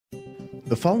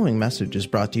The following message is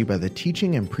brought to you by the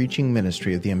teaching and preaching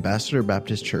ministry of the Ambassador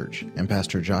Baptist Church and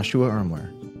Pastor Joshua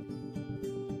Armler.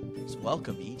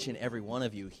 Welcome each and every one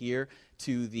of you here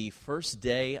to the first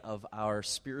day of our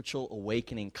Spiritual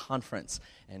Awakening Conference.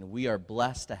 And we are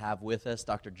blessed to have with us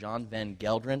Dr. John Van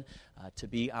Gelderen to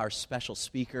be our special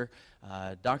speaker.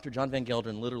 Dr. John Van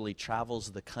Gelderen literally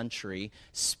travels the country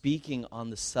speaking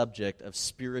on the subject of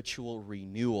spiritual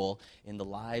renewal in the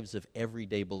lives of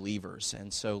everyday believers.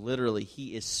 And so literally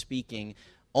he is speaking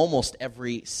almost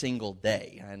every single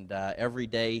day. And every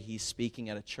day he's speaking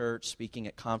at a church, speaking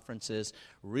at conferences,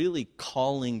 really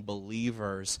calling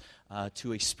believers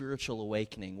to a spiritual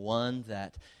awakening, one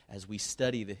that, as we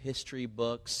study the history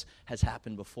books, has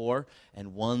happened before,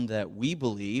 and one that we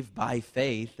believe by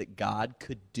faith that God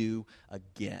could do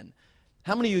again.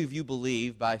 How many of you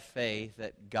believe by faith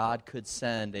that God could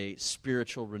send a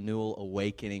spiritual renewal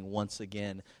awakening once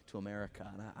again to America?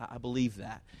 And I believe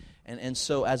that. And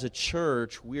so as a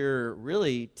church, we're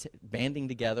really banding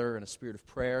together in a spirit of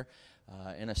prayer,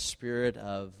 in a spirit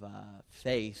of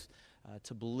faith,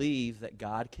 to believe that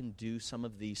God can do some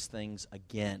of these things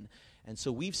again. And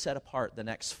so we've set apart the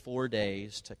next 4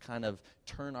 days to kind of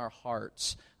turn our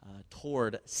hearts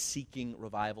toward seeking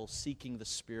revival, seeking the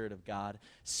Spirit of God,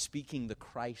 speaking the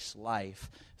Christ life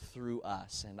through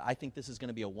us. And I think this is going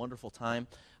to be a wonderful time.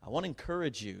 I want to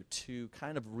encourage you to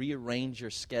kind of rearrange your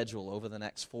schedule over the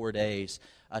next 4 days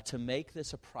to make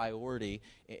this a priority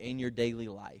in your daily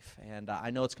life. And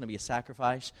I know it's going to be a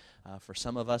sacrifice. For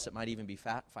some of us, it might even be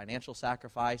financial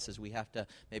sacrifice as we have to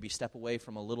maybe step away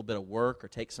from a little bit of work or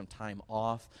take some time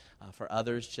off. For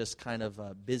others, just kind of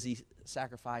a busy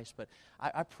sacrifice. But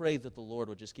I pray that the Lord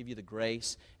would just give you the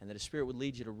grace and that His Spirit would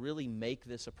lead you to really make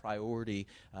this a priority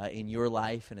in your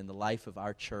life and in the life of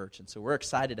our church. And so we're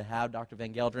excited to have Dr.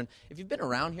 Van Gelderen. If you've been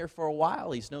around here for a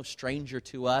while, he's no stranger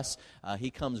to us.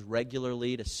 He comes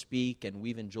regularly to speak, and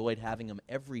we've enjoyed having him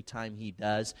every time he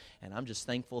does. And I'm just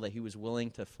thankful that he was willing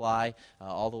to fly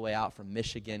all the way out from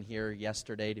Michigan here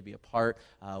yesterday to be a part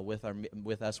with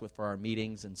us for our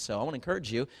meetings. And so I want to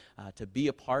encourage you to be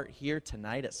a part here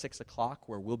tonight at 6 o'clock,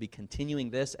 where we'll be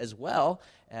continuing this, as well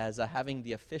as having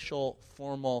the official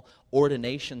formal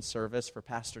ordination service for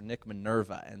Pastor Nick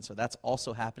Minerva. And so that's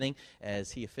also happening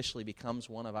as he officially becomes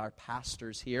one of our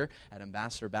pastors here at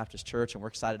Ambassador Baptist Church, and we're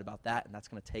excited about that. And that's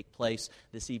going to take place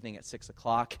this evening at 6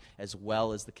 o'clock, as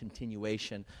well as the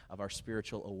continuation of our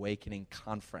Spiritual Awakening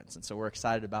Conference. And so we're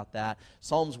excited about that.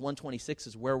 Psalms 126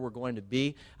 is where we're going to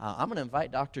be. I'm going to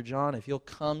invite Dr. John, if you'll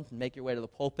come and make your way to the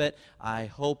pulpit. I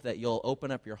hope that you'll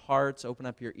open up your hearts, open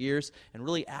up your ears, and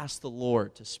really ask the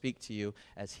Lord to speak to you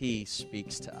as He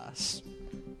speaks to us.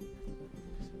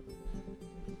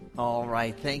 All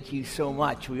right, thank you so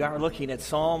much. We are looking at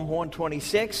Psalm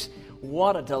 126.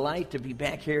 What a delight to be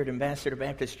back here at Ambassador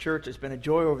Baptist Church. It's been a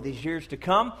joy over these years to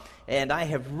come, and I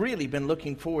have really been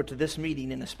looking forward to this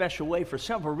meeting in a special way for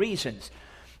several reasons.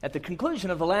 At the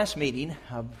conclusion of the last meeting,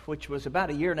 which was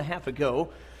about a year and a half ago,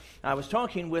 I was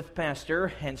talking with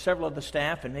Pastor and several of the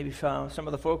staff, and maybe some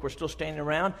of the folk were still standing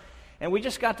around, and we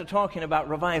just got to talking about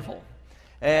revival.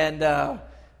 And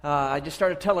I just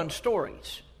started telling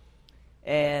stories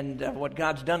and what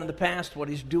God's done in the past, what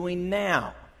He's doing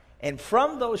now. And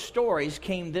from those stories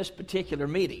came this particular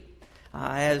meeting.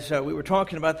 As we were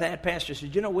talking about that, Pastor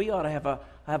said, we ought to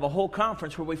have a whole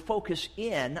conference where we focus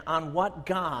in on what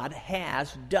God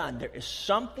has done. There is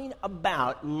something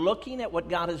about looking at what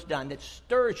God has done that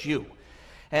stirs you.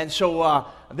 And so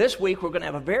this week we're going to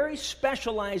have a very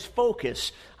specialized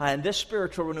focus in this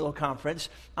Spiritual Renewal Conference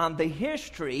on the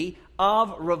history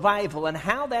of revival and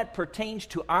how that pertains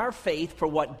to our faith for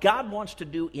what God wants to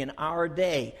do in our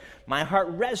day. My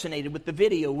heart resonated with the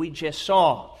video we just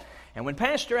saw. And when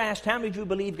Pastor asked how many of you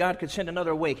believe God could send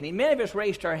another awakening, many of us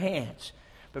raised our hands.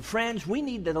 But friends, we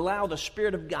need to allow the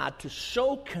Spirit of God to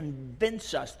so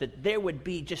convince us that there would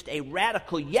be just a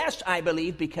radical yes, I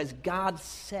believe, because God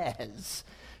says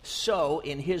so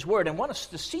in His Word, and want us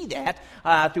to see that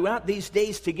throughout these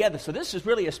days together. So this is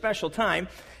really a special time,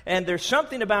 and there's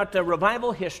something about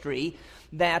revival history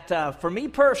that for me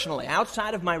personally,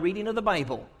 outside of my reading of the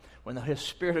Bible, when the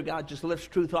Spirit of God just lifts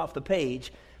truth off the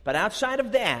page, but outside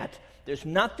of that, there's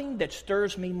nothing that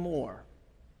stirs me more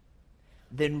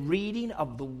than reading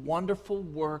of the wonderful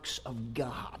works of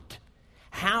God.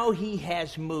 how He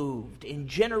has moved in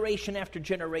generation after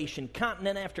generation,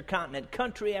 continent after continent,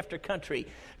 country after country,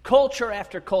 culture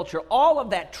after culture, all of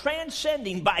that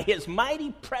transcending by His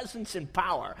mighty presence and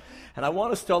power. And I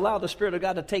want us to allow the Spirit of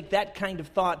God to take that kind of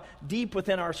thought deep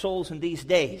within our souls in these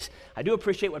days. I do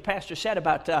appreciate what Pastor said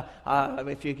about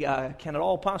if you can at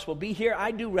all possible be here.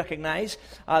 I do recognize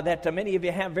that many of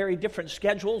you have very different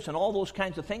schedules and all those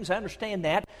kinds of things. I understand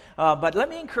that. But let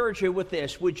me encourage you with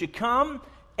this. Would you come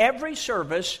every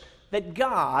service that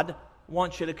God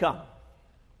wants you to come?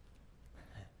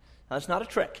 That's not a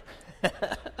trick.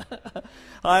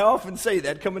 I often say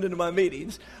that coming into my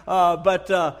meetings. But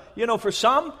for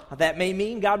some, that may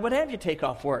mean God would have you take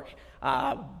off work.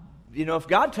 If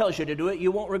God tells you to do it,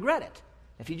 you won't regret it.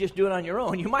 If you just do it on your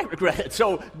own, you might regret it.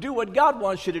 So do what God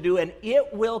wants you to do, and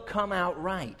it will come out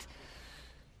right.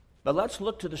 But let's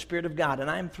look to the Spirit of God. And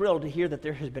I'm thrilled to hear that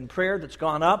there has been prayer that's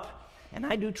gone up. And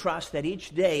I do trust that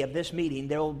each day of this meeting,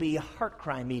 there will be a heart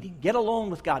cry meeting. Get alone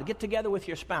with God. Get together with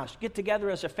your spouse. Get together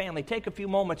as a family. Take a few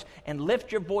moments and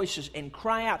lift your voices and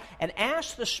cry out. And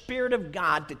ask the Spirit of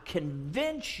God to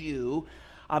convince you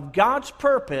of God's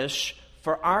purpose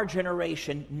for our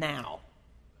generation now.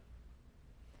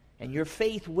 And your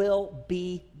faith will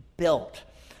be built.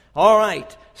 All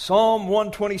right, Psalm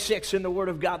 126 in the Word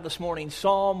of God this morning.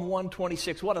 Psalm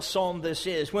 126, what a psalm this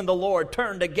is. When the Lord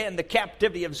turned again the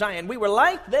captivity of Zion, we were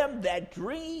like them that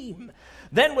dream.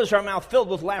 Then was our mouth filled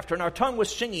with laughter, and our tongue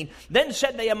was singing. Then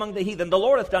said they among the heathen, the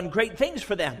Lord hath done great things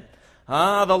for them.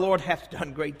 The Lord hath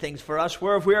done great things for us,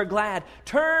 whereof we are glad.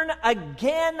 Turn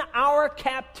again our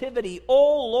captivity,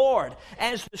 O Lord,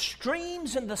 as the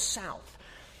streams in the south.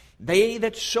 They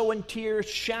that sow in tears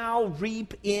shall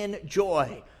reap in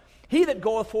joy. He that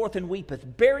goeth forth and weepeth,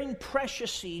 bearing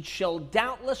precious seed, shall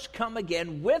doubtless come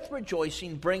again with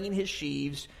rejoicing, bringing his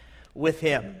sheaves with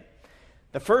him.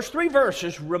 The first three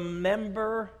verses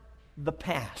remember the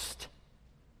past.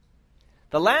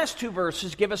 The last two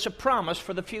verses give us a promise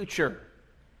for the future.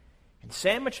 And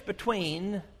sandwiched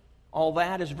between all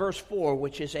that is verse 4,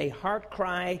 which is a heart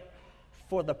cry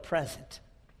for the present.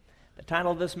 The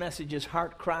title of this message is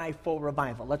Heart Cry for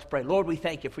Revival. Let's pray. Lord, we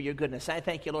thank you for your goodness. I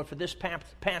thank you, Lord, for this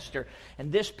pastor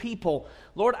and this people.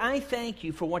 Lord, I thank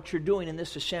you for what you're doing in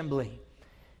this assembly.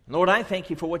 And Lord, I thank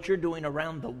you for what you're doing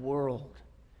around the world.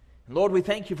 And Lord, we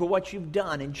thank you for what you've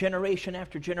done in generation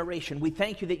after generation. We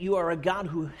thank you that you are a God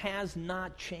who has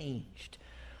not changed.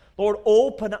 Lord,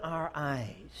 open our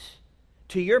eyes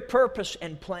to your purpose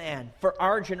and plan for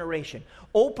our generation.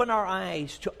 Open our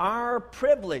eyes to our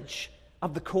privilege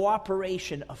of the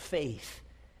cooperation of faith.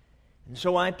 And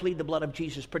so I plead the blood of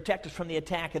Jesus. Protect us from the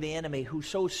attack of the enemy who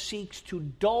so seeks to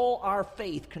dull our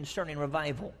faith concerning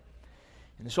revival.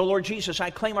 And so, Lord Jesus,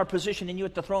 I claim our position in you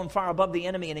at the throne far above the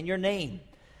enemy, and in your name,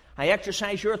 I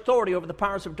exercise your authority over the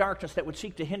powers of darkness that would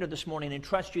seek to hinder this morning, and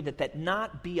trust you that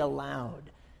not be allowed.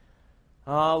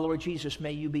 Oh, Lord Jesus,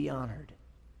 may you be honored.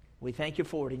 We thank you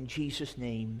for it in Jesus'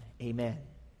 name. Amen.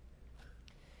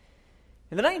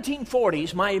 In the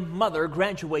 1940s, my mother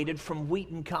graduated from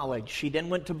Wheaton College. She then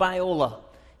went to Biola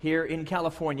here in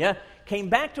California, came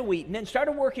back to Wheaton, and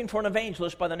started working for an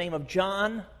evangelist by the name of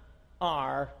John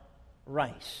R.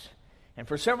 Rice. And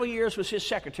for several years was his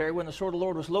secretary when the Sword of the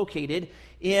Lord was located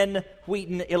in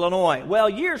Wheaton, Illinois. Well,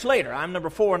 years later, I'm number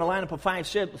 4 in a lineup of 5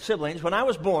 siblings. When I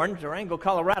was born, Durango,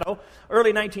 Colorado,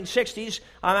 early 1960s,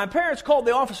 my parents called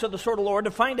the office of the Sword of the Lord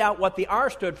to find out what the R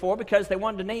stood for because they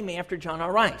wanted to name me after John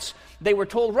R. Rice. They were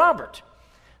told Robert.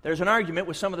 There's an argument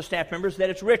with some of the staff members that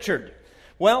it's Richard.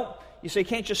 Well, you say,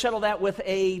 can't you settle that with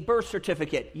a birth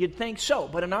certificate? You'd think so,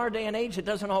 but in our day and age, it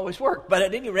doesn't always work. But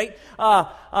at any rate,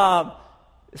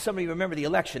 some of you remember the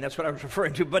election, that's what I was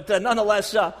referring to. But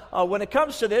nonetheless, when it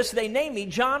comes to this, they named me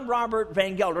John Robert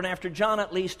Van Gelderen after John,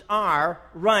 at least, R.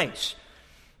 Rice.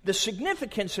 The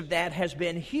significance of that has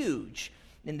been huge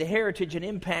in the heritage and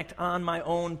impact on my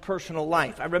own personal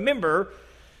life. I remember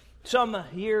some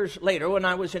years later, when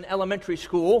I was in elementary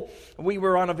school, we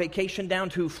were on a vacation down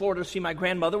to Florida to see my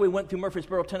grandmother. We went through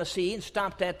Murfreesboro, Tennessee, and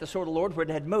stopped at the Sword of the Lord where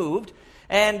it had moved.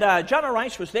 And John R.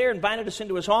 Rice was there, invited us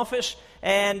into his office,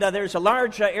 and there's a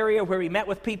large area where he met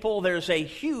with people. There's a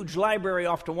huge library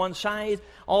off to one side,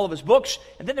 all of his books,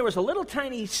 and then there was a little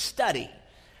tiny study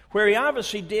where he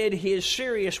obviously did his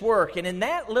serious work. And in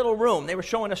that little room, they were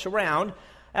showing us around,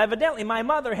 evidently my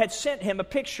mother had sent him a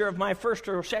picture of my first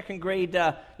or second grade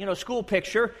school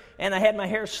picture, and I had my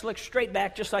hair slicked straight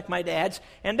back just like my dad's,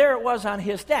 and there it was on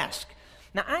his desk.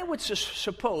 Now, I would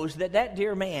suppose that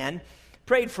dear man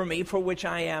prayed for me, for which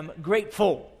I am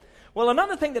grateful. Well,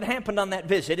 another thing that happened on that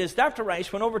visit is Dr.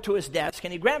 Rice went over to his desk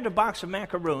and he grabbed a box of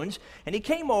macaroons and he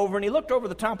came over and he looked over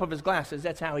the top of his glasses.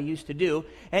 That's how he used to do.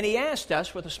 And he asked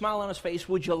us with a smile on his face,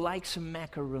 would you like some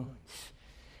macaroons?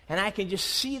 And I can just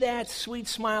see that sweet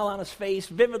smile on his face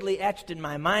vividly etched in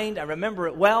my mind. I remember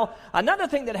it well. Another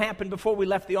thing that happened before we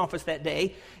left the office that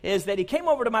day is that he came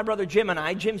over to my brother Jim and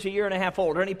I. Jim's a year and a half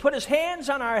older. And he put his hands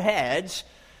on our heads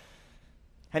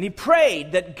and he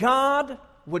prayed that God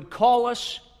would call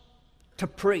us to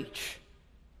preach.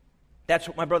 That's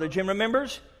what my brother Jim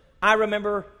remembers. I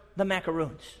remember the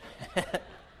macaroons.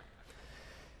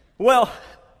 Well,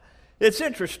 it's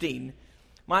interesting.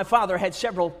 My father had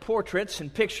several portraits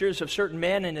and pictures of certain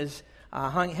men in his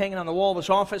hanging on the wall of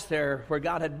his office there where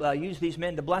God had used these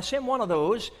men to bless him. One of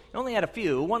those, he only had a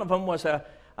few. One of them was an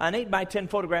 8x10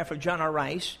 photograph of John R.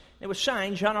 Rice. It was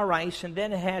signed John R. Rice, and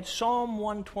then it had Psalm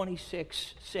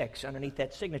 126:6 underneath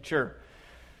that signature.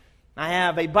 I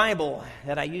have a Bible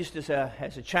that I used as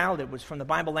a child. It was from the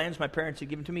Bible Lands. My parents had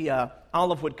given to me an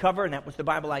olive wood cover, and that was the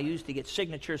Bible I used to get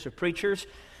signatures of preachers.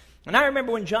 And I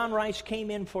remember when John Rice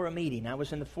came in for a meeting. I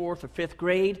was in the 4th or 5th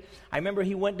grade. I remember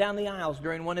he went down the aisles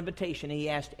during one invitation, and he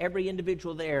asked every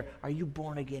individual there, are you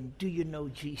born again? Do you know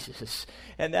Jesus?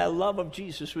 And that love of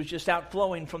Jesus was just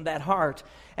outflowing from that heart.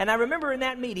 And I remember in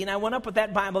that meeting, I went up with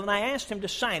that Bible, and I asked him to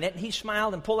sign it, and he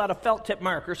smiled and pulled out a felt tip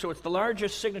marker, so it's the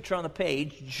largest signature on the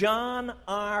page, John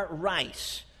R.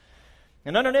 Rice.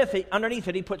 And underneath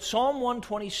it, he put Psalm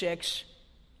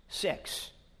 126:6.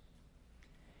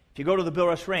 If you go to the Bill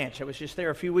Rice Ranch, I was just there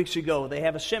a few weeks ago, they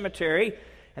have a cemetery,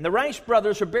 and the Rice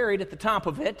brothers are buried at the top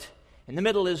of it. In the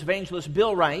middle is evangelist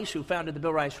Bill Rice, who founded the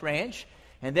Bill Rice Ranch.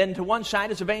 And then to one side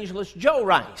is evangelist Joe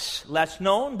Rice, less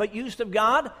known but used of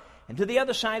God. And to the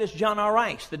other side is John R.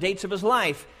 Rice, the dates of his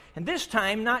life. And this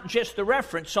time, not just the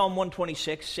reference, Psalm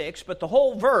 126:6, but the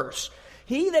whole verse.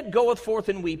 He that goeth forth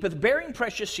and weepeth, bearing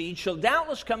precious seed, shall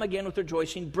doubtless come again with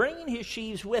rejoicing, bringing his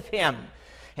sheaves with him.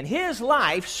 And his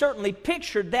life certainly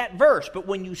pictured that verse. But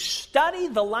when you study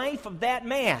the life of that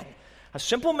man, a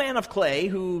simple man of clay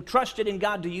who trusted in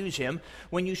God to use him,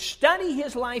 when you study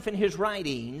his life and his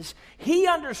writings, he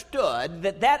understood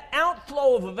that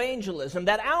outflow of evangelism,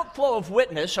 that outflow of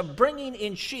witness, of bringing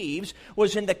in sheaves,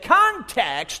 was in the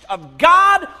context of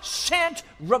God-sent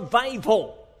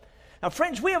revival. Now,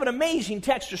 friends, we have an amazing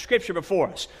text of Scripture before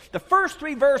us. The first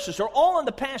 3 verses are all in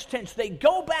the past tense. They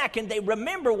go back and they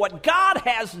remember what God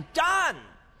has done.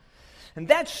 And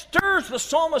that stirs the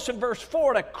psalmist in verse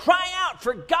 4 to cry out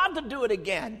for God to do it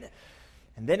again.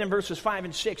 And then in verses 5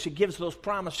 and 6, it gives those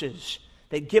promises.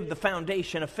 They give the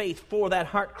foundation of faith for that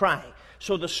heart cry.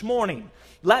 So this morning,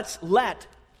 let's let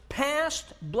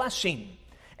past blessing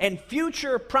and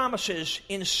future promises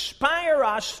inspire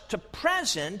us to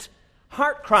present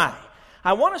heart cry.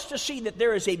 I want us to see that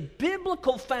there is a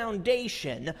biblical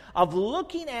foundation of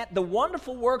looking at the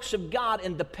wonderful works of God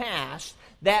in the past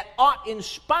that ought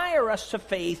inspire us to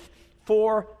faith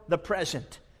for the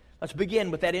present. Let's begin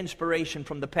with that inspiration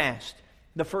from the past.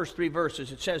 The first 3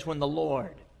 verses, it says, when the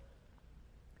Lord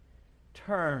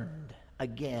turned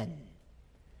again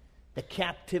the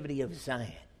captivity of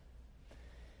Zion.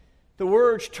 The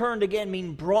words turned again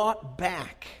mean brought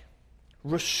back,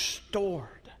 restored.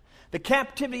 The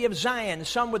captivity of Zion,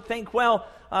 some would think, well,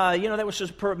 that was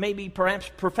just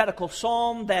perhaps prophetical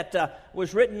psalm that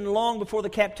was written long before the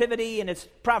captivity, and it's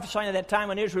prophesying at that time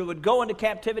when Israel would go into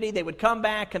captivity, they would come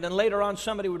back, and then later on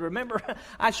somebody would remember.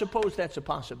 I suppose that's a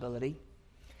possibility.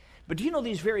 But do you know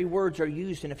these very words are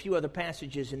used in a few other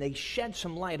passages, and they shed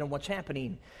some light on what's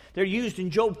happening? They're used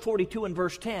in Job 42 and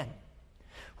verse 10,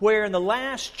 where in the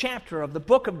last chapter of the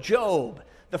book of Job,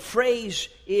 the phrase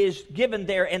is given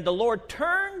there, and the Lord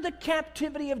turned the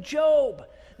captivity of Job.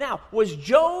 Now, was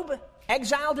Job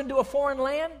exiled into a foreign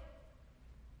land?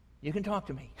 You can talk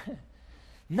to me.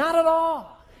 Not at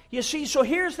all. You see, so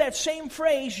here's that same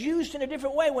phrase used in a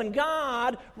different way when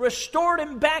God restored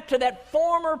him back to that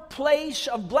former place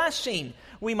of blessing,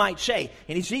 we might say.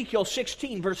 In Ezekiel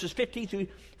 16, verses 53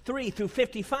 through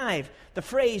 55, the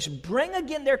phrase, bring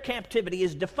again their captivity,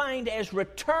 is defined as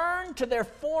return to their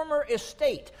former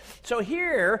estate. So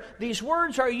here, these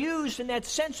words are used in that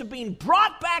sense of being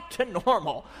brought back to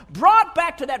normal, brought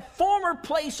back to that former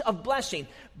place of blessing,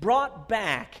 brought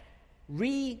back,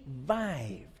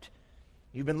 revived.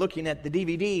 You've been looking at the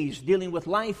DVDs, dealing with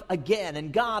life again,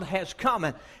 and God has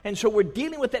come. And so we're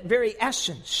dealing with that very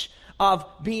essence of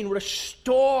being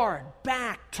restored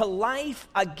back to life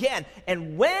again.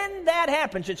 And when that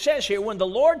happens, it says here, when the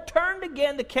Lord turned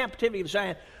again the captivity of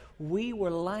Zion, we were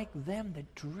like them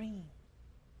that dream.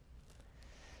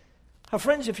 Now,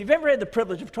 friends, if you've ever had the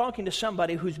privilege of talking to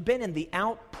somebody who's been in the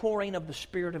outpouring of the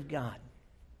Spirit of God,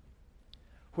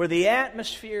 where the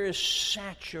atmosphere is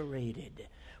saturated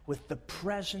with the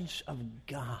presence of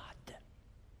God,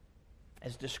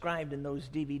 as described in those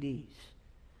DVDs.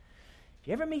 If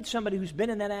you ever meet somebody who's been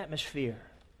in that atmosphere,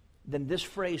 then this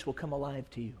phrase will come alive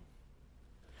to you.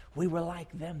 We were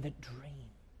like them that dream.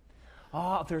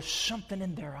 Oh, there's something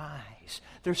in their eyes.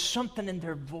 There's something in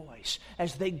their voice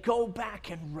as they go back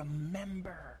and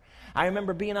remember. I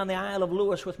remember being on the Isle of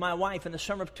Lewis with my wife in the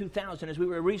summer of 2000 as we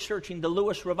were researching the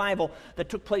Lewis revival that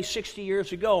took place 60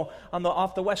 years ago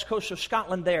off the west coast of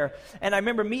Scotland there. And I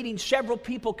remember meeting several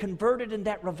people converted in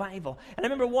that revival. And I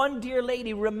remember one dear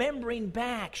lady remembering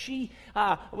back. She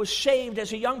was saved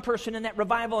as a young person in that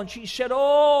revival, and she said,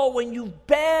 "Oh, when you've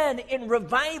been in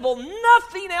revival,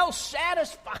 nothing else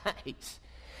satisfies."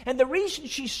 And the reason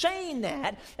she's saying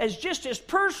that as just as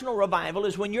personal revival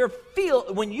is when you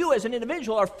as an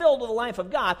individual are filled with the life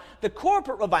of God. The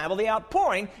corporate revival, the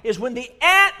outpouring, is when the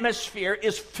atmosphere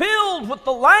is filled with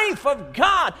the life of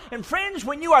God. And friends,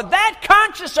 when you are that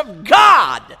conscious of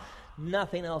God,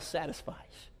 nothing else satisfies.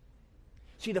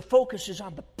 See, the focus is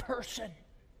on the person.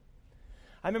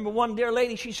 I remember one dear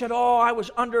lady, she said, "Oh, I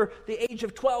was under the age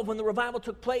of 12 when the revival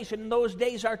took place, and in those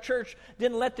days our church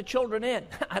didn't let the children in."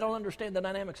 I don't understand the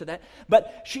dynamics of that.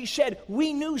 But she said,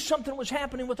 "We knew something was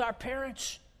happening with our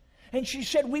parents." And she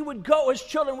said, "We would go as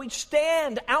children, we'd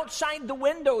stand outside the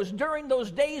windows during those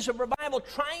days of revival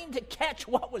trying to catch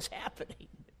what was happening."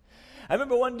 I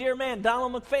remember one dear man,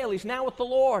 Donald McPhail. He's now with the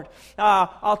Lord.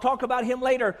 I'll talk about him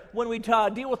later when we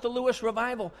deal with the Lewis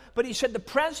revival. But he said the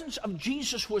presence of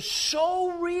Jesus was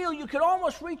so real you could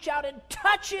almost reach out and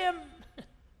touch him.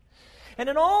 And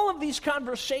in all of these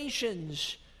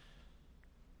conversations,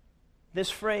 this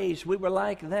phrase, "we were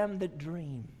like them that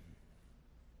dream,"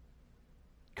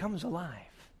 comes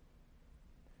alive.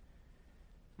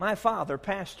 My father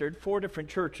pastored 4 different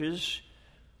churches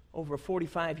over a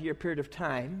 45-year period of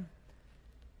time.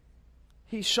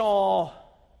 He saw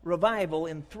revival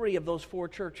in 3 of those 4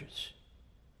 churches.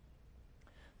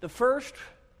 The first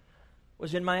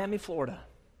was in Miami, Florida,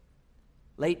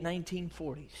 late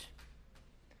 1940s.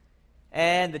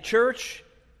 And the church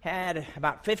had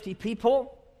about 50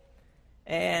 people,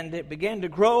 and it began to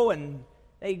grow, and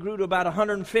they grew to about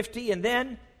 150. And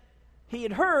then he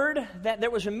had heard that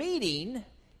there was a meeting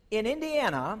in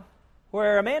Indiana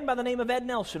where a man by the name of Ed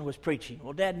Nelson was preaching.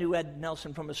 Well, Dad knew Ed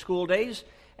Nelson from his school days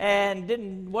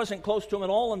and wasn't close to him at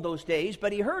all in those days,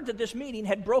 but he heard that this meeting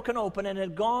had broken open and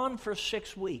had gone for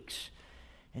 6 weeks.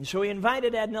 And so he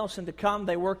invited Ed Nelson to come.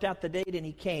 They worked out the date, and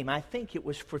he came. I think it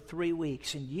was for 3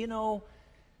 weeks. And you know,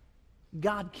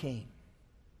 God came.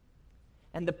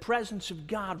 And the presence of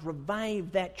God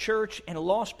revived that church, and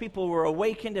lost people were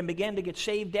awakened and began to get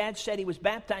saved. Dad said he was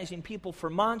baptizing people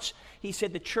for months. He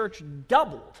said the church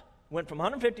doubled, went from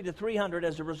 150 to 300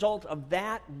 as a result of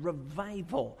that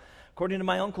revival. According to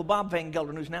my uncle Bob Van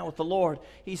Gelderen, who's now with the Lord,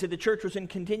 he said the church was in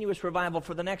continuous revival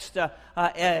for the next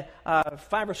 5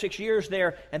 or 6 years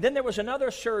there. And then there was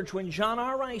another surge when John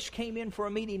R. Rice came in for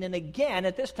a meeting. And again,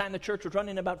 at this time, the church was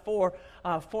running about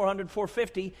 400,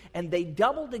 450. And they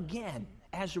doubled again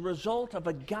as a result of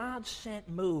a God-sent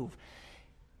move.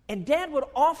 And Dad would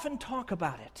often talk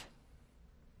about it.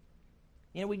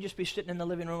 You know, we'd just be sitting in the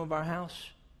living room of our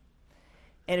house.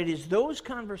 And it is those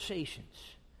conversations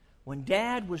when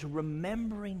Dad was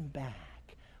remembering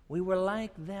back, we were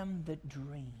like them that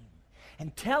dream,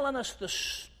 and telling us the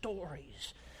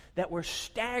stories that were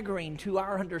staggering to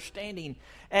our understanding,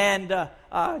 and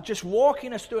just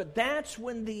walking us through it. That's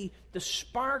when the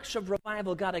sparks of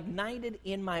revival got ignited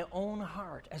in my own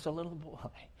heart as a little boy.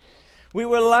 We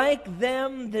were like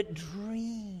them that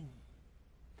dream.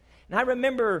 And I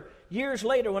remember years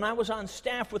later when I was on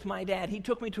staff with my dad, he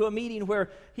took me to a meeting where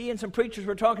he and some preachers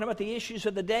were talking about the issues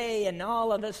of the day and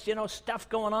all of this, stuff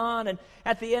going on. And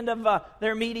at the end of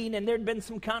their meeting, and there'd been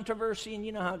some controversy, and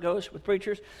you know how it goes with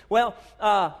preachers. Well,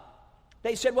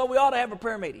 they said, well, we ought to have a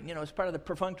prayer meeting. It's part of the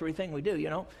perfunctory thing we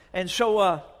do, And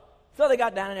so they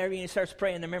got down and everything, and he starts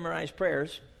praying the memorized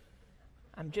prayers.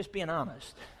 I'm just being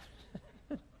honest.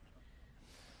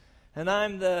 And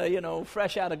I'm the,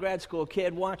 fresh out of grad school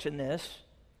kid watching this.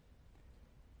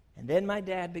 And then my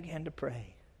dad began to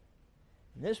pray.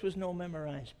 And this was no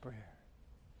memorized prayer.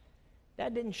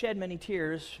 Dad didn't shed many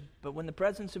tears, but when the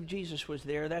presence of Jesus was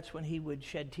there, that's when he would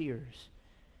shed tears.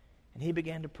 And he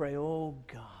began to pray, "Oh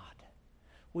God,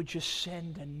 would you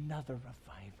send another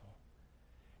revival,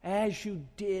 as you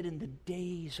did in the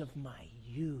days of my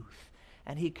youth."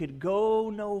 And he could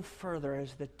go no further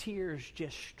as the tears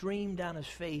just streamed down his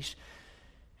face.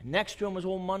 And next to him was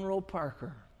old Monroe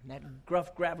Parker. And that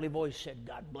gruff, gravelly voice said,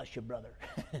 "God bless you, brother."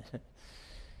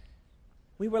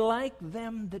 We were like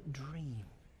them that dream.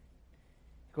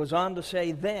 It goes on to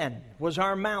say, then was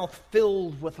our mouth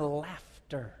filled with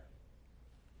laughter,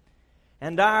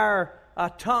 and our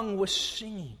tongue was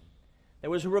singing. There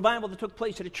was a revival that took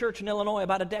place at a church in Illinois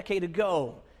about a decade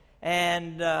ago,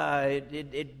 and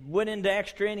it went into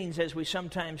extra innings, as we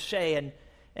sometimes say,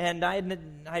 and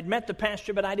I'd met the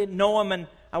pastor, but I didn't know him, and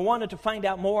I wanted to find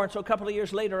out more, and so a couple of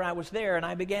years later I was there, and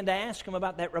I began to ask him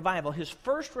about that revival. His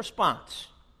first response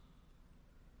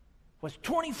was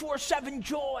 24/7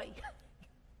 joy.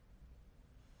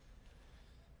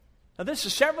 Now, this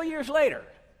is several years later,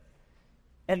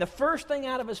 and the first thing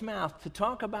out of his mouth to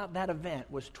talk about that event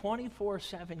was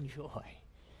 24/7 joy.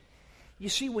 You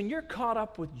see, when you're caught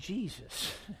up with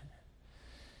Jesus,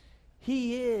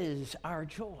 He is our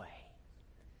joy.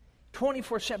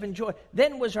 24/7 joy.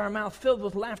 Then was our mouth filled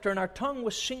with laughter, and our tongue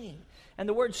was singing. And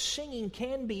the word singing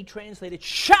can be translated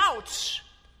shouts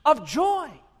of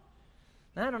joy.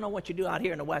 Now, I don't know what you do out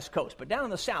here in the West Coast, but down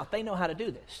in the South, they know how to do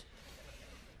this.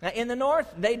 Now, in the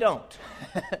North, they don't.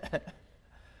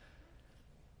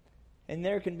 And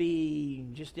there can be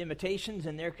just imitations,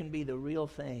 and there can be the real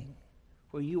thing,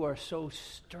 where you are so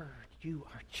stirred, you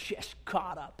are just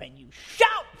caught up, and you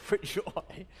shout for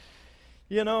joy.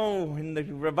 You know, in the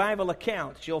revival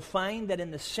accounts, you'll find that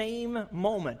in the same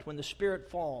moment when the Spirit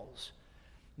falls,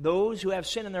 those who have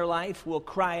sin in their life will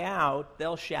cry out,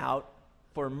 they'll shout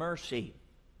for mercy.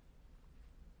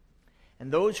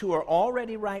 And those who are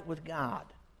already right with God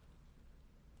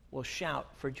will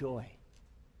shout for joy.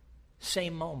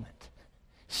 Same moment,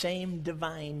 same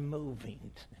divine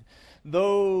moving.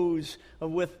 Those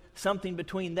with something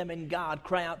between them and God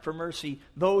cry out for mercy.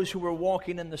 Those who are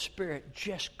walking in the Spirit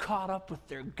just caught up with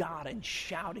their God and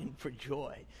shouting for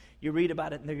joy. You read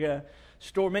about it in the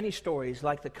many stories,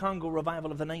 like the Congo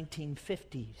revival of the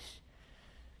 1950s.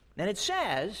 And it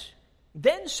says,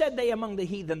 then said they among the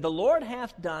heathen, the Lord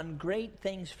hath done great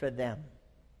things for them.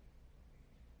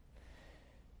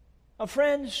 Now,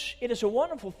 friends, it is a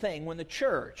wonderful thing when the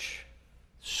church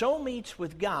so meets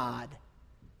with God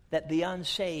that the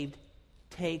unsaved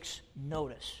takes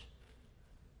notice.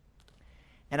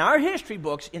 And our history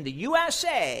books in the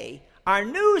USA, our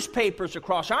newspapers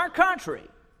across our country,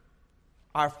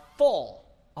 are full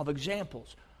of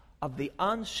examples of the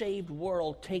unsaved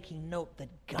world taking note that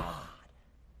God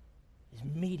is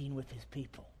meeting with His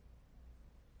people.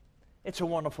 It's a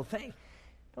wonderful thing.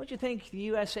 Don't you think the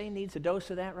USA needs a dose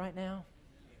of that right now?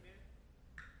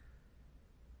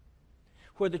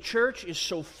 Where the church is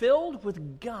so filled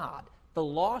with God, the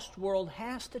lost world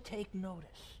has to take notice.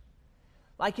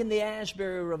 Like in the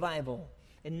Asbury revival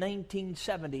in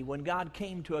 1970, when God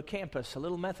came to a campus, a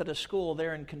little Methodist school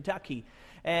there in Kentucky,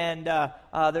 and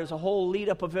there's a whole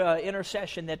lead-up of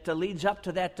intercession that leads up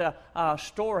to that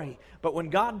story. But when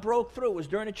God broke through, it was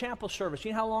during a chapel service.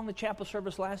 You know how long the chapel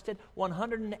service lasted?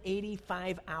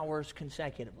 185 hours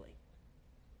consecutively.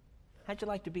 How'd you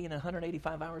like to be in a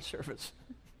 185-hour service?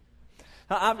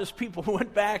 Obviously, people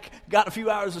went back, got a few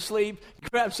hours of sleep,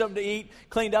 grabbed something to eat,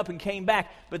 cleaned up, and came back.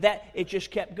 But it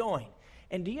just kept going.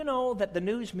 And do you know that the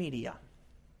news media,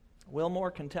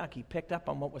 Wilmore, Kentucky, picked up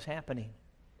on what was happening?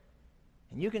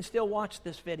 And you can still watch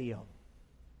this video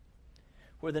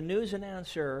where the news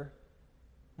announcer,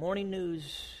 morning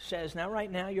news, says, now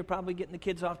right now you're probably getting the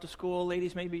kids off to school.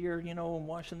 Ladies, maybe you're,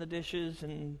 washing the dishes,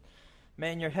 and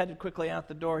man, you're headed quickly out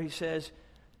the door. He says,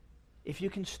 if you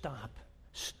can stop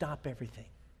everything.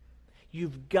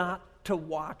 You've got to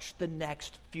watch the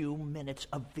next few minutes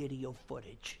of video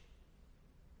footage.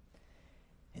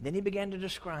 And then he began to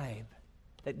describe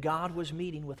that God was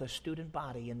meeting with a student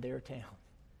body in their town.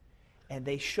 And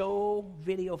they show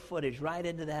video footage right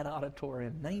into that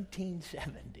auditorium,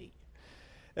 1970.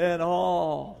 And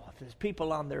there's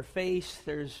people on their face,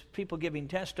 there's people giving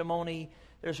testimony,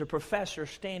 there's a professor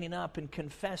standing up and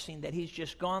confessing that he's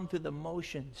just gone through the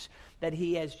motions, that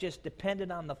he has just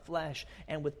depended on the flesh,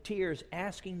 and with tears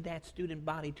asking that student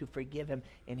body to forgive him.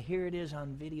 And here it is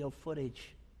on video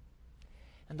footage.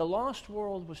 And the lost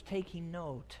world was taking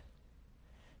note.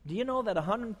 Do you know that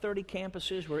 130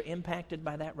 campuses were impacted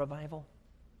by that revival?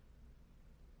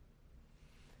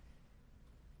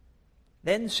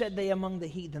 Then said they among the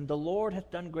heathen, the Lord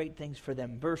hath done great things for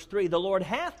them. Verse 3, the Lord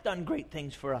hath done great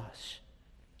things for us,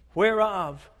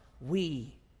 whereof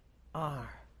we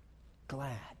are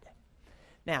glad.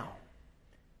 Now,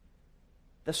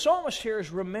 the psalmist here is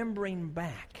remembering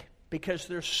back, because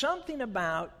there's something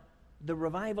about the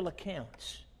revival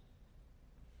accounts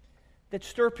that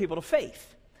stir people to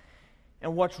faith.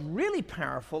 And what's really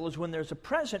powerful is when there's a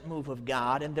present move of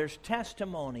God and there's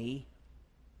testimony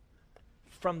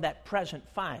from that present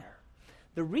fire.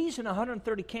 The reason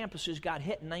 130 campuses got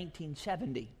hit in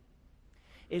 1970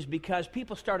 is because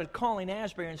people started calling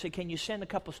Asbury and said, can you send a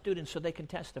couple students so they can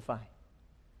testify?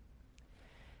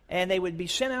 And they would be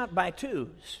sent out by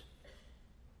twos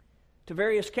to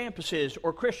various campuses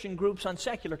or Christian groups on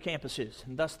secular campuses,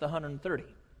 and thus the 130.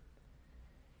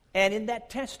 And in that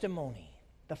testimony,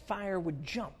 the fire would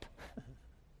jump.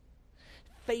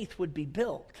 Faith would be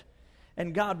built,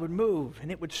 and God would move,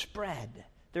 and it would spread.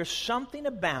 There's something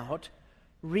about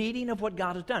reading of what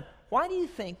God has done. Why do you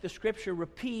think the Scripture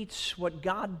repeats what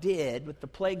God did with the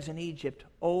plagues in Egypt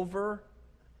over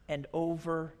and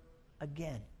over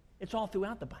again? It's all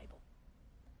throughout the Bible.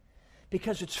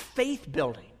 Because it's faith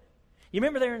building. You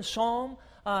remember there in Psalm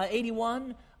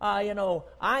 81, I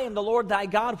am the Lord thy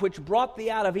God which brought thee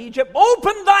out of Egypt.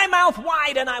 Open thy mouth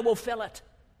wide and I will fill it.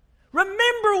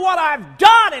 Remember what I've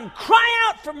done and cry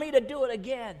out for me to do it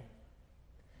again.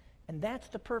 And that's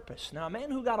the purpose. Now, a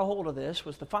man who got a hold of this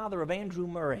was the father of Andrew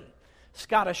Murray,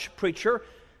 Scottish preacher,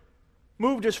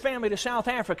 moved his family to South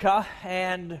Africa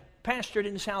and pastored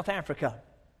in South Africa.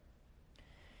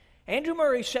 Andrew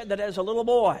Murray said that as a little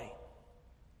boy,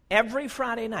 every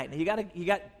Friday night, now you got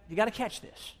to catch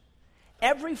this.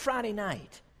 Every Friday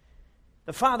night,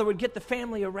 the father would get the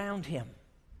family around him,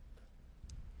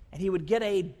 and he would get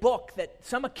a book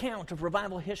some account of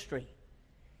revival history,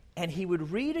 and he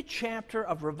would read a chapter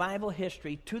of revival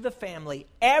history to the family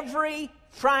every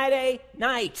Friday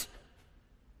night.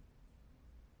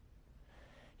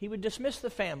 He would dismiss the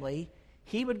family.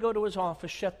 He would go to his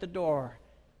office, shut the door,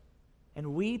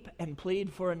 and weep and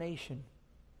plead for a nation.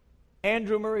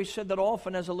 Andrew Murray said that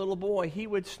often as a little boy, he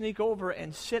would sneak over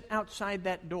and sit outside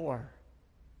that door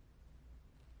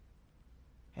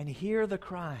and hear the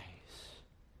cries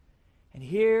and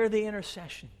hear the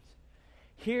intercessions,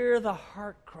 hear the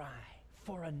heart cry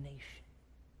for a nation.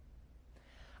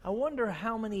 I wonder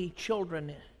how many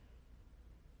children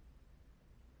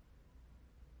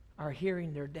are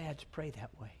hearing their dads pray that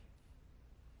way.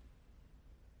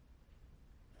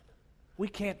 We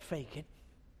can't fake it.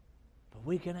 But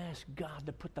we can ask God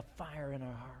to put the fire in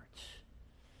our hearts.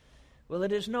 Well,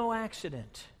 it is no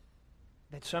accident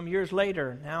that some years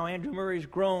later, now Andrew Murray's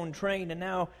grown, trained, and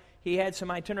now he had some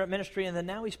itinerant ministry, and then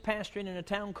now he's pastoring in a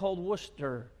town called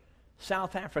Worcester,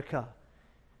 South Africa,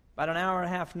 about an hour and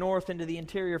a half north into the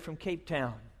interior from Cape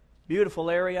Town. Beautiful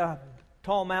area,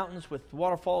 tall mountains with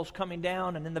waterfalls coming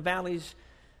down, and in the valleys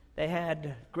they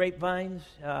had grapevines,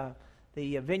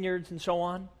 the vineyards, and so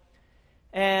on.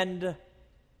 And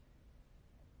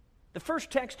the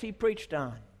first text he preached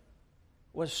on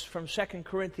was from 2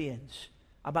 Corinthians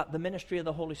about the ministry of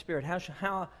the Holy Spirit.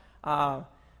 How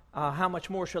much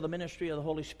more shall the ministry of the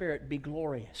Holy Spirit be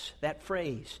glorious? That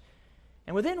phrase.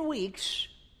 And within weeks,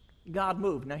 God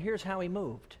moved. Now here's how he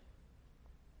moved.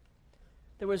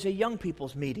 There was a young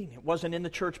people's meeting. It wasn't in the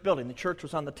church building. The church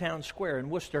was on the town square in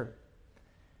Worcester.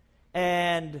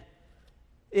 And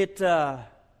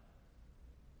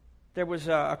there was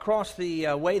across the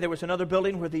way, there was another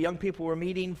building where the young people were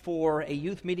meeting for a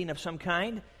youth meeting of some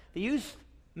kind. The youth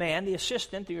man, the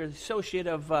assistant, the associate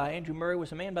of Andrew Murray,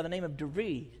 was a man by the name of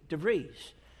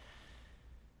DeVries.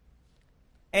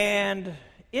 And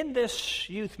in this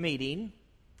youth meeting,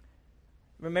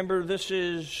 remember, this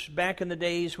is back in the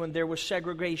days when there was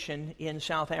segregation in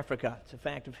South Africa. It's a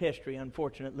fact of history,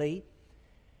 unfortunately.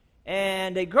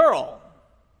 And a girl,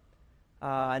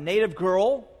 a native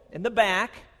girl in the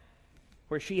back,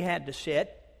 where she had to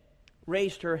sit,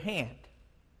 raised her hand.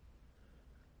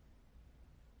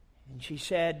 And she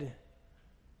said,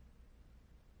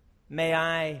 "May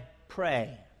I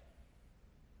pray?"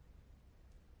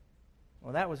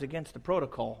 Well, that was against the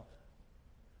protocol.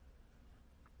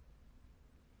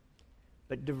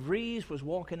 But DeVries was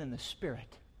walking in the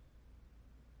Spirit.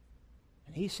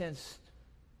 And he sensed,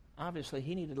 obviously,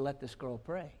 he needed to let this girl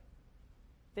pray.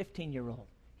 15-year-old.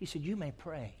 He said, "You may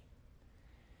pray."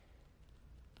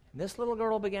 And this little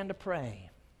girl began to pray.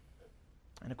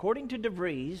 And according to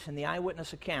DeVries, in the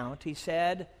eyewitness account, he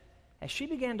said, as she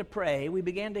began to pray, we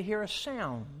began to hear a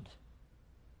sound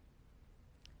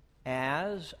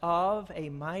as of a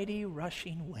mighty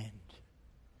rushing wind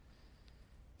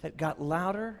that got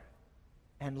louder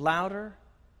and louder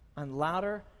and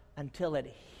louder until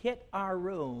it hit our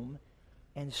room,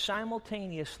 and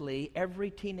simultaneously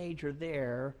every teenager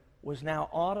there was now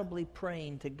audibly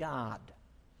praying to God.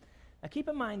 Now keep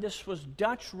in mind, this was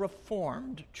Dutch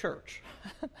Reformed church.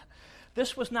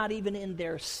 This was not even in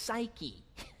their psyche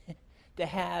to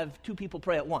have two people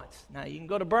pray at once. Now you can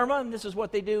go to Burma and this is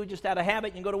what they do just out of habit.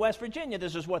 You can go to West Virginia,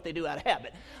 this is what they do out of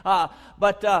habit.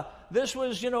 But this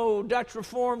was, Dutch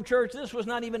Reformed church. This was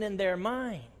not even in their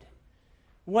mind.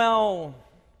 Well,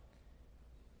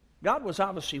 God was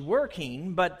obviously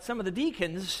working, but some of the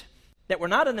deacons, that were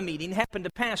not in the meeting happened to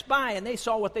pass by, and they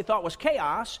saw what they thought was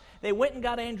chaos. They went and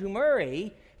got Andrew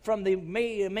Murray from the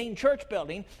main church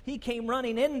building. He came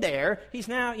running in there. He's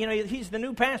now, he's the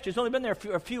new pastor. He's only been there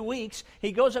a few weeks.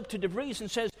 He goes up to DeVries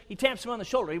and says, he taps him on the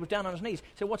shoulder. He was down on his knees.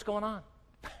 He said, "What's going on?"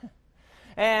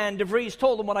 And DeVries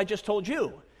told him what I just told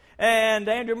you. And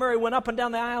Andrew Murray went up and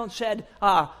down the aisle and said,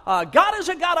 "God is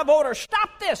a God of order.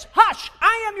 Stop this. Hush.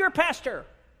 I am your pastor."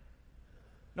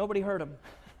 Nobody heard him.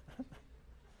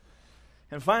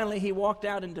 And finally, he walked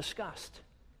out in disgust.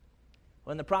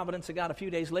 When the providence of God, a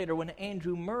few days later, when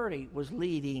Andrew Murray was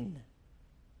leading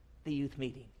the youth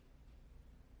meeting.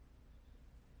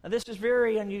 Now, this is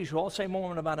very unusual. I'll say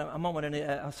more about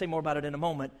it in a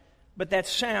moment. But that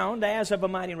sound, as of a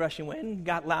mighty rushing wind,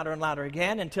 got louder and louder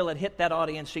again until it hit that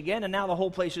audience again, and now the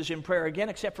whole place is in prayer again,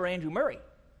 except for Andrew Murray.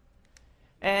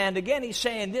 And again, he's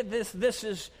saying, "This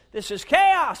is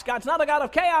chaos. God's not a God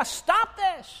of chaos. Stop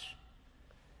this."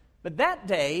 But that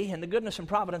day, in the goodness and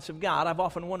providence of God, I've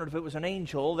often wondered if it was an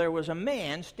angel. There was a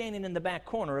man standing in the back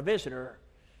corner, a visitor.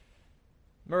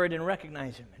 Murray didn't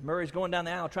recognize him. And Murray's going down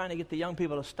the aisle trying to get the young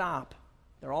people to stop.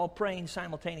 They're all praying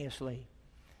simultaneously.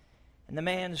 And the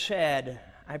man said,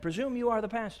 "I presume you are the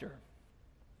pastor."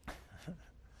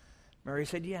 Murray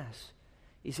said, "Yes."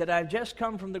 He said, "I've just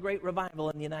come from the great revival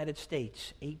in the United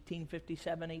States,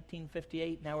 1857,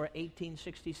 1858, now we're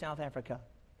 1860, South Africa.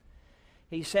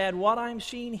 He said, what I'm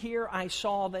seeing here, I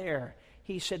saw there.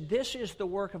 He said, this is the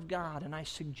work of God, and I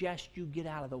suggest you get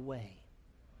out of the way."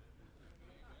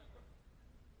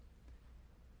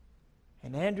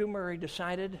 And Andrew Murray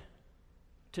decided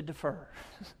to defer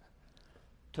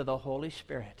to the Holy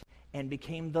Spirit and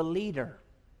became the leader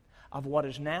of what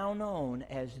is now known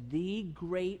as the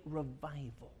Great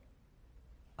Revival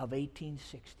of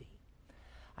 1860.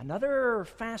 Another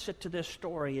facet to this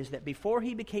story is that before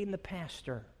he became the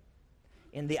pastor,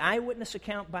 in the eyewitness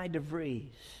account by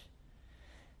DeVries,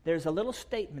 there's a little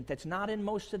statement that's not in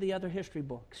most of the other history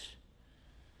books.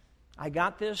 I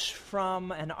got this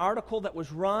from an article that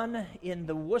was run in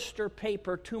the Worcester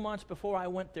paper 2 months before I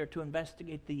went there to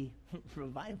investigate the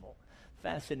revival.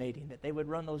 Fascinating that they would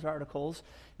run those articles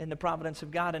in the providence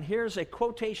of God. And here's a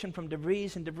quotation from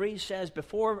DeVries, and DeVries says,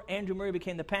 before Andrew Murray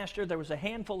became the pastor, there was a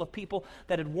handful of people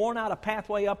that had worn out a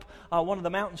pathway up one of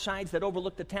the mountainsides that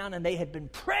overlooked the town, and they had been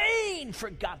praying for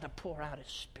God to pour out His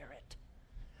Spirit,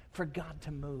 for God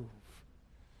to move.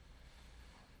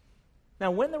 Now,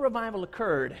 when the revival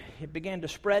occurred, it began to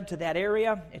spread to that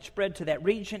area, it spread to that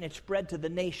region, it spread to the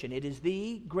nation. It is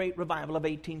the Great Revival of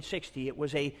 1860. It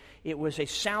was a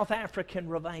South African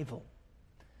revival.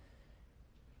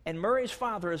 And Murray's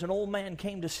father, as an old man,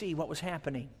 came to see what was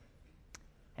happening.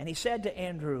 And he said to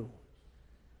Andrew,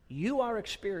 "You are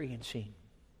experiencing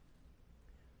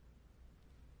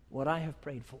what I have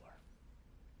prayed for."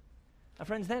 Now,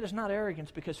 friends, that is not arrogance,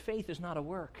 because faith is not a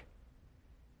work.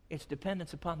 It's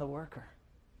dependence upon the worker.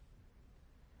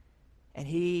 And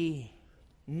he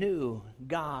knew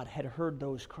God had heard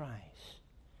those cries.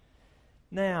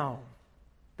 Now,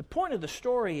 the point of the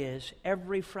story is,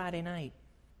 every Friday night,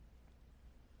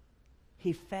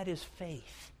 he fed his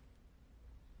faith.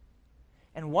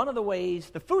 And one of the ways,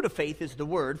 the food of faith is the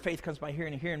Word. Faith comes by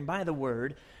hearing, and hearing by the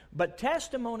Word. But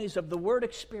testimonies of the Word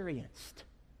experienced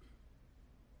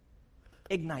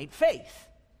ignite faith.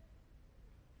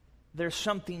 There's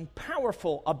something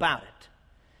powerful about it.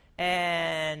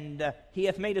 And He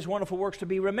hath made His wonderful works to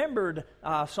be remembered,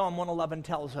 Psalm 111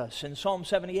 tells us. And Psalm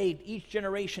 78, each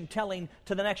generation telling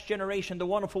to the next generation the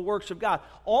wonderful works of God.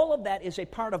 All of that is a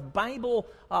part of Bible.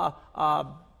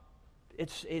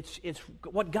 It's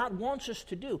what God wants us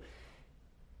to do.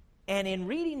 And in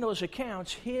reading those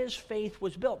accounts, his faith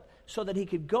was built so that he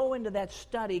could go into that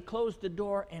study, close the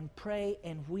door, and pray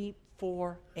and weep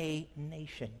for a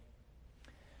nation.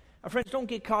 Our friends, don't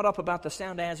get caught up about the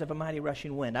sound as of a mighty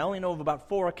rushing wind. I only know of about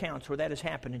 4 accounts where that has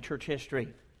happened in church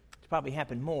history. It's probably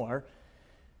happened more.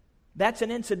 That's an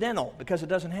incidental, because it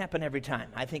doesn't happen every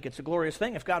time. I think it's a glorious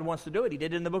thing. If God wants to do it, He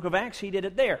did it in the book of Acts, He did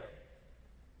it there.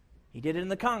 He did it in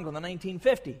the Congo in the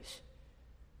 1950s.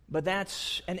 But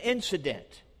that's an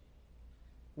incident.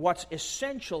 What's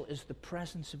essential is the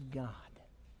presence of God.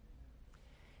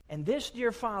 And this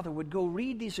dear father would go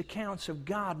read these accounts of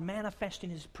God manifesting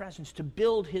His presence to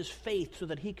build his faith so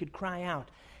that he could cry out.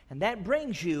 And that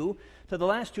brings you to the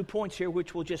last 2 points here,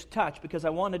 which we'll just touch, because I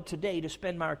wanted today to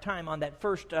spend our time on that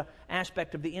first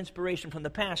aspect of the inspiration from the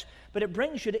past. But it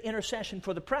brings you to intercession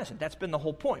for the present. That's been the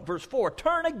whole point. Verse 4,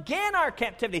 turn again our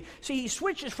captivity. See, he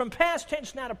switches from past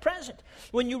tense now to present.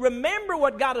 When you remember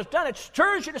what God has done, it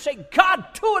stirs you to say, God,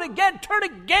 do it again, turn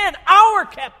again our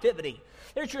captivity.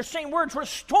 There's your same words,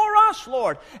 restore us,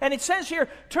 Lord. And it says here,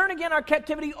 turn again our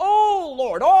captivity, oh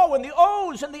Lord. Oh, and the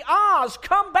ohs and the ahs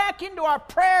come back into our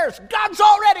prayers. God's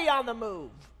already on the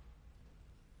move.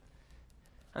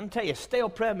 I'm going to tell you, stale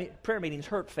prayer meetings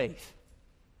hurt faith.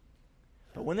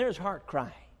 But when there's heart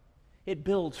cry, it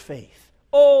builds faith.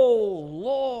 Oh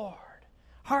Lord,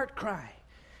 heart cry.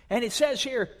 And it says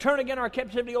here, turn again our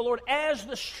captivity, O Lord, as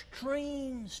the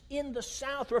streams in the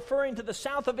south, referring to the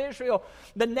south of Israel,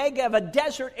 the Negev, a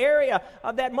desert area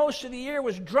that most of the year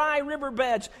was dry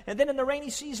riverbeds. And then in the rainy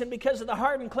season, because of the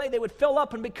hardened clay, they would fill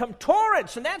up and become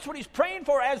torrents. And that's what he's praying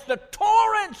for, as the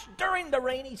torrents during the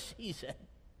rainy season.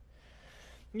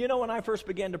 You know, when I first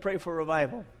began to pray for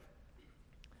revival,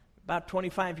 about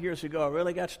 25 years ago, I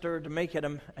really got stirred to make it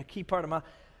a key part of my...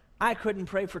 I couldn't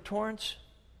pray for torrents.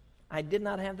 I did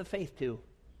not have the faith to.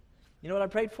 You know what I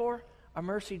prayed for? A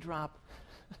mercy drop.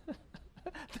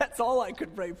 That's all I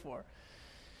could pray for.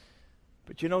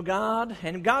 But you know God,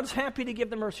 and God's happy to give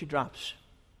the mercy drops.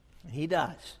 And He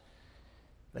does.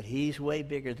 But He's way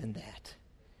bigger than that.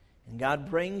 And God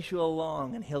brings you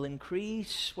along, and He'll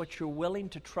increase what you're willing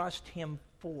to trust Him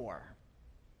for.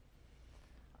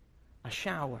 A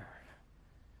shower,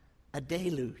 a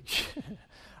deluge,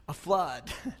 a flood.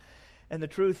 And the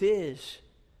truth is,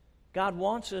 God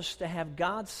wants us to have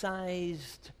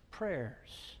God-sized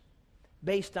prayers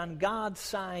based on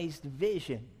God-sized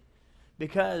vision,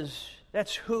 because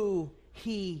that's who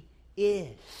He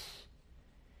is.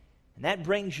 And that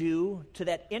brings you to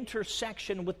that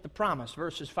intersection with the promise,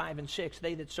 verses 5 and 6.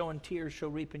 They that sow in tears shall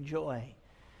reap in joy.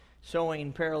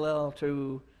 Sowing parallel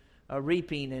to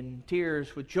reaping and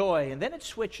tears with joy. And then it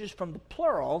switches from the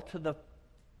plural to the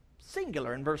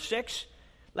singular in verse 6.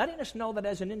 Letting us know that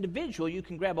as an individual, you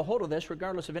can grab a hold of this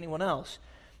regardless of anyone else.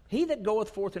 He that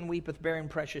goeth forth and weepeth, bearing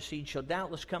precious seed, shall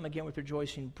doubtless come again with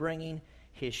rejoicing, bringing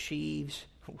his sheaves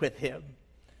with him.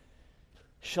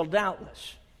 Shall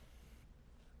doubtless.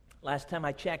 Last time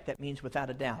I checked, that means without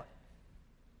a doubt.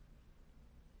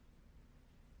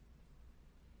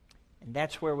 And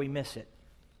that's where we miss it.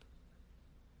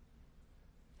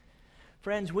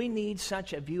 Friends, we need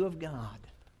such a view of God.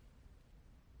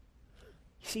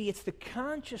 See, it's the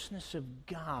consciousness of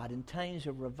God in times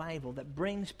of revival that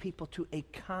brings people to a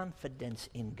confidence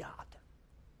in God.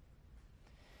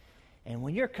 And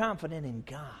when you're confident in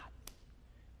God,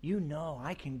 you know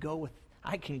I can go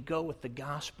with the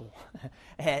gospel,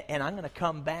 and I'm going to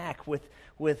come back with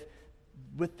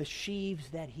the sheaves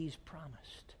that He's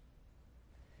promised.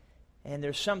 And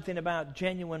there's something about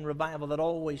genuine revival that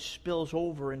always spills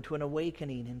over into an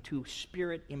awakening, into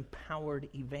Spirit-empowered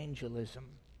evangelism.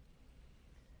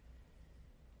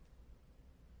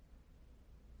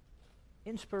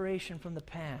 Inspiration from the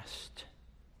past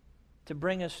to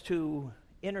bring us to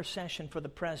intercession for the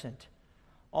present,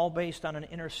 all based on an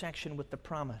intersection with the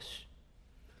promise.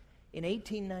 In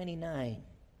 1899,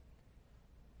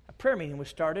 a prayer meeting was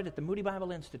started at the Moody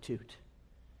Bible Institute.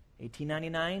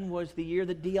 1899 was the year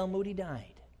that D.L. Moody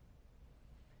died.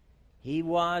 He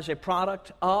was a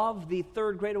product of the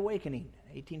Third Great Awakening,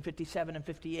 1857 and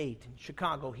 58. In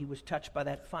Chicago, he was touched by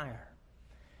that fire.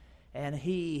 And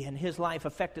he and his life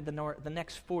affected the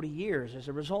next 40 years as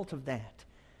a result of that.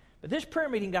 But this prayer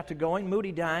meeting got to going.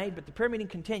 Moody died, but the prayer meeting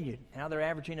continued. Now they're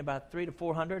averaging about 300 to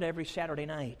 400 every Saturday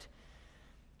night.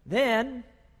 Then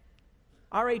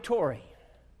R.A. Torrey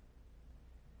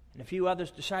and a few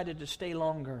others decided to stay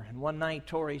longer. And one night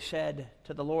Torrey said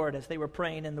to the Lord, as they were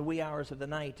praying in the wee hours of the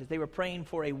night, as they were praying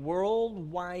for a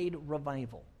worldwide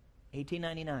revival,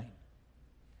 1899,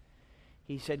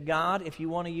 he said, God, if you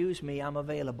want to use me, I'm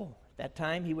available. At that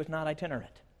time, he was not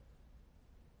itinerant.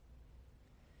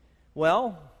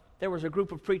 Well, there was a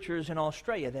group of preachers in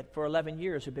Australia that for 11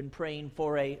 years had been praying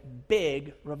for a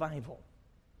big revival.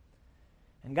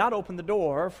 And God opened the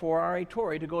door for R.A.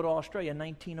 Torrey to go to Australia in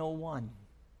 1901.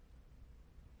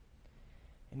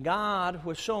 And God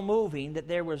was so moving that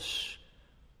there was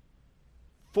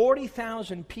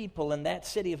 40,000 people in that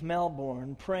city of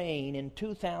Melbourne praying in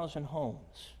 2,000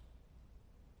 homes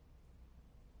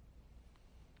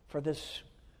for this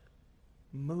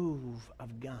move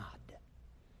of God.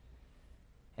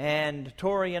 And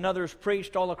Torrey and others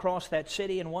preached all across that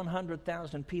city, and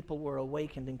 100,000 people were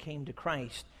awakened and came to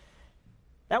Christ.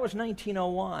 That was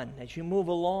 1901. As you move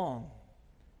along,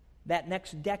 that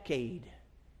next decade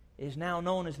is now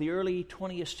known as the early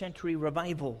 20th century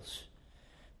revivals,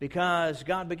 because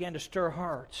God began to stir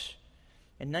hearts.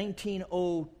 In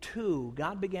 1902,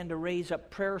 God began to raise up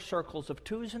prayer circles of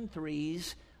 2s and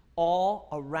 3s all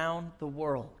around the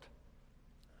world.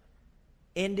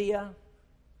 India,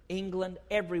 England,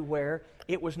 everywhere.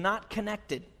 It was not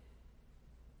connected.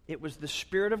 It was the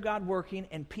Spirit of God working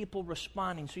and people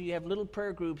responding. So you have little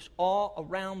prayer groups all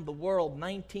around the world,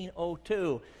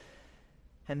 1902.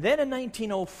 And then in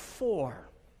 1904,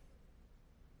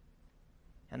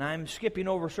 and I'm skipping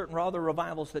over certain other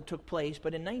revivals that took place,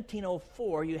 but in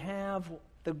 1904 you have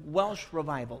the Welsh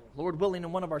revival. Lord willing,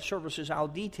 in one of our services I'll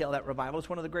detail that revival. It's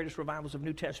one of the greatest revivals of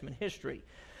New Testament history.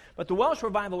 But the Welsh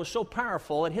revival was so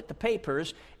powerful, it hit the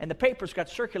papers, and the papers got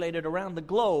circulated around the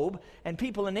globe, and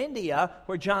people in India,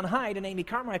 where John Hyde and Amy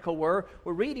Carmichael were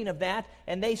reading of that,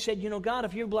 and they said, God,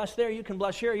 if you're blessed there, you can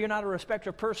bless here. You're not a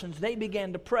respecter of persons. They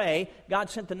began to pray. God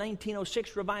sent the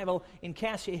 1906 revival in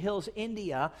Cassia Hills,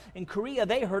 India. In Korea,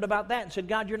 they heard about that and said,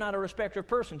 God, you're not a respecter of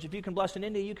persons. If you can bless in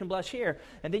India, you can bless here.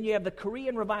 And then you have the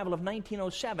Korean revival of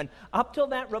 1907. Up till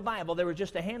that revival, there were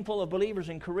just a handful of believers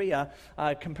in Korea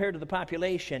compared to the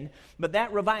population. But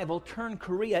that revival turned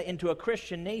Korea into a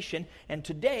Christian nation, and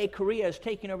today Korea is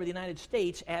taking over the United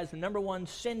States as the number one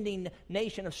sending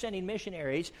nation of sending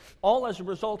missionaries, all as a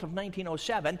result of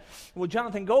 1907. Well,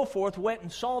 Jonathan Goforth went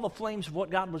and saw the flames of what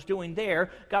God was doing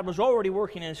there. God was already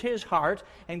working in his heart,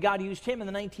 and God used him in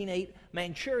the 1908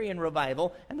 Manchurian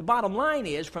revival. And the bottom line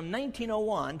is, from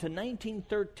 1901 to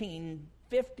 1913,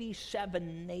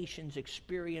 57 nations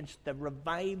experienced the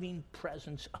reviving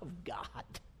presence of God.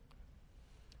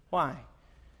 Why?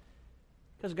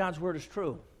 Because God's Word is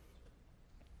true.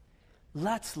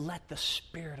 Let's let the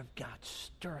Spirit of God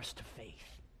stir us to faith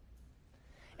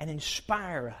and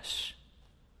inspire us.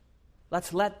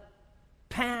 Let's let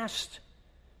past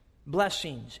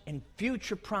blessings and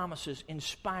future promises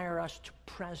inspire us to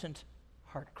present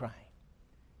heart cry.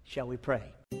 Shall we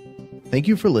pray? Thank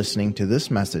you for listening to this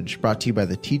message brought to you by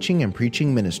the teaching and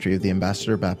preaching ministry of the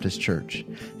Ambassador Baptist Church.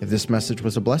 If this message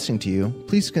was a blessing to you,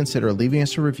 please consider leaving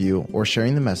us a review or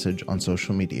sharing the message on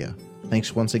social media.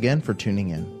 Thanks once again for tuning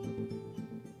in.